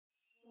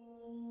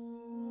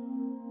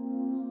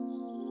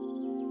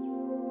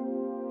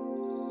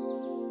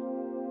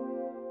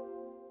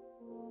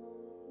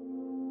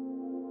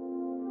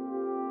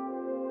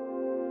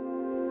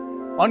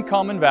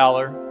Uncommon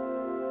valor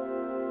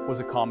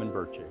was a common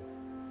virtue.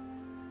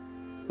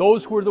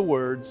 Those were the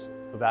words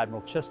of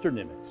Admiral Chester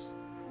Nimitz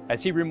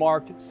as he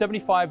remarked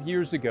 75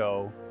 years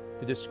ago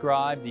to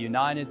describe the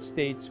United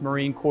States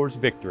Marine Corps'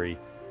 victory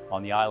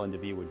on the island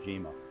of Iwo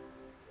Jima.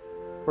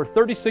 For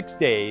 36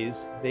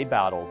 days, they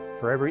battled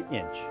for every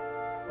inch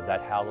of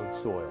that hallowed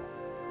soil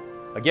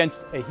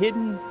against a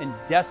hidden and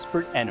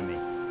desperate enemy,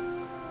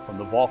 from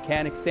the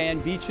volcanic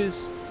sand beaches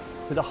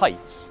to the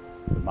heights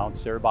of Mount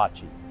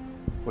Suribachi,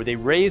 where they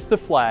raised the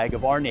flag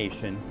of our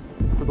nation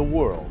for the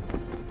world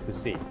to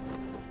see.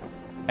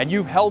 And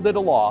you've held it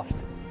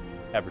aloft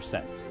ever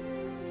since.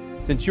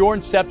 Since your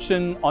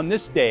inception on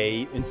this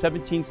day in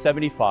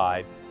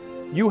 1775,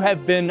 you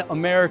have been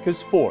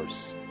America's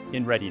force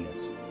in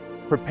readiness,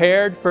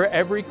 prepared for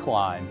every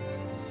clime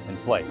and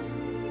place.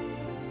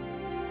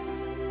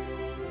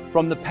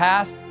 From the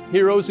past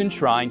heroes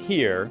enshrined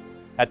here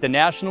at the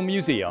National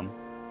Museum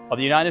of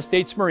the United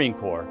States Marine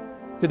Corps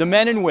to the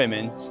men and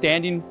women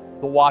standing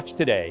the watch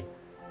today,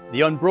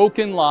 the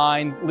unbroken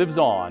line lives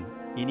on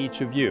in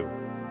each of you.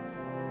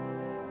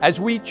 As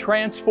we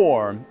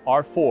transform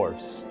our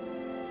force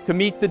to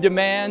meet the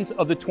demands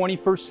of the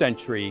 21st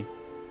century,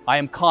 I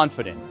am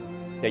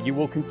confident that you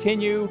will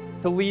continue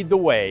to lead the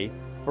way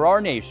for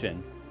our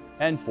nation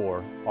and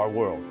for our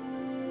world.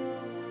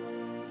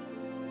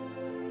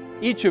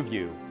 Each of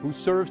you who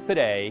serves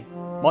today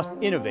must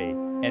innovate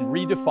and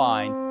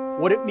redefine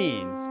what it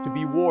means to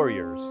be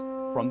warriors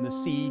from the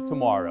sea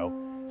tomorrow,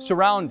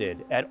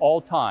 surrounded at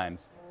all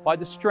times by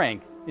the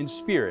strength and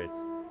spirit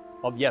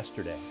of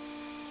yesterday.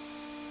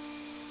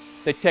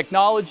 The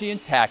technology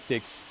and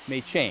tactics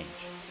may change,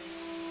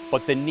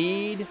 but the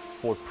need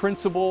for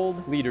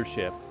principled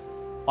leadership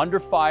under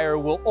fire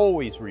will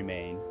always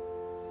remain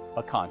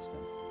a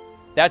constant.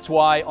 That's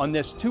why on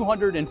this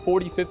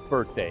 245th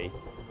birthday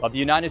of the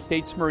United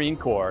States Marine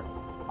Corps,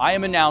 I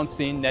am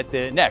announcing that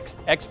the next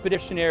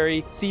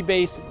expeditionary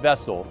sea-based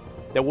vessel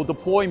that will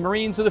deploy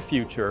Marines of the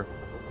future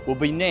will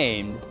be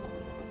named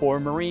for a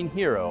Marine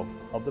hero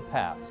of the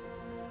past,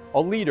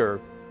 a leader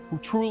who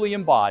truly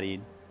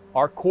embodied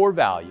our core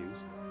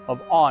values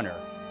of honor,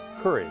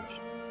 courage,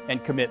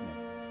 and commitment.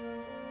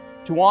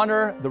 To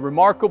honor the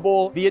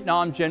remarkable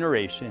Vietnam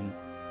generation,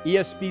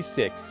 ESB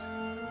 6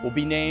 will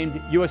be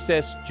named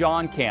USS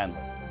John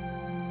Canley.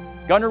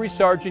 Gunnery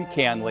Sergeant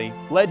Canley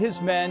led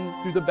his men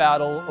through the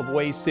Battle of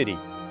Hue City,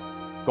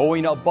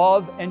 going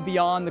above and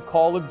beyond the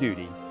call of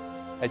duty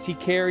as he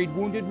carried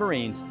wounded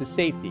Marines to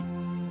safety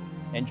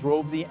and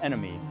drove the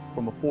enemy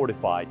from a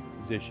fortified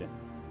position.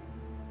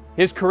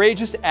 His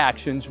courageous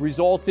actions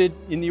resulted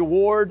in the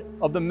award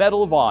of the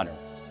Medal of Honor,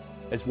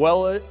 as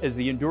well as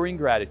the enduring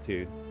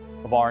gratitude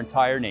of our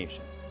entire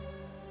nation.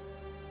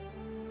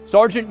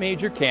 Sergeant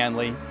Major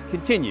Canley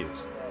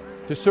continues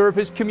to serve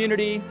his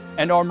community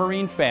and our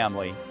Marine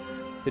family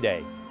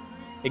today,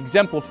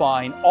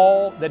 exemplifying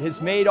all that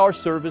has made our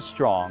service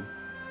strong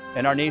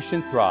and our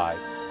nation thrive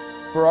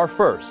for our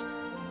first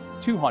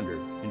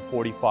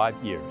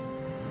 245 years.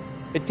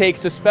 It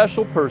takes a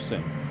special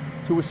person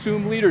to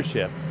assume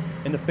leadership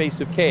in the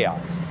face of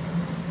chaos.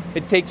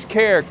 It takes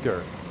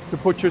character to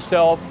put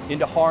yourself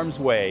into harm's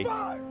way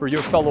for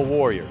your fellow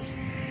warriors.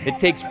 It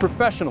takes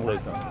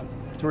professionalism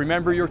to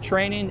remember your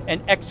training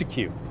and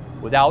execute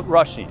without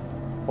rushing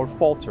or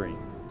faltering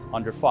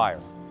under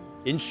fire.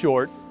 In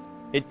short,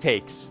 it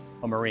takes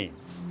a Marine.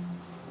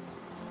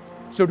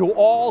 So to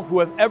all who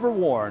have ever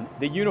worn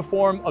the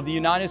uniform of the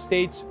United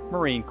States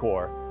Marine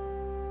Corps,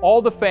 all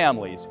the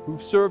families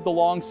who've served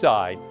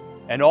alongside,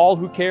 and all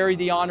who carry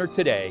the honor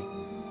today,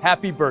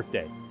 happy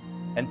birthday,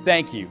 and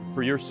thank you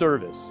for your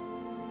service.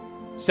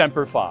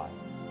 Semper Fi.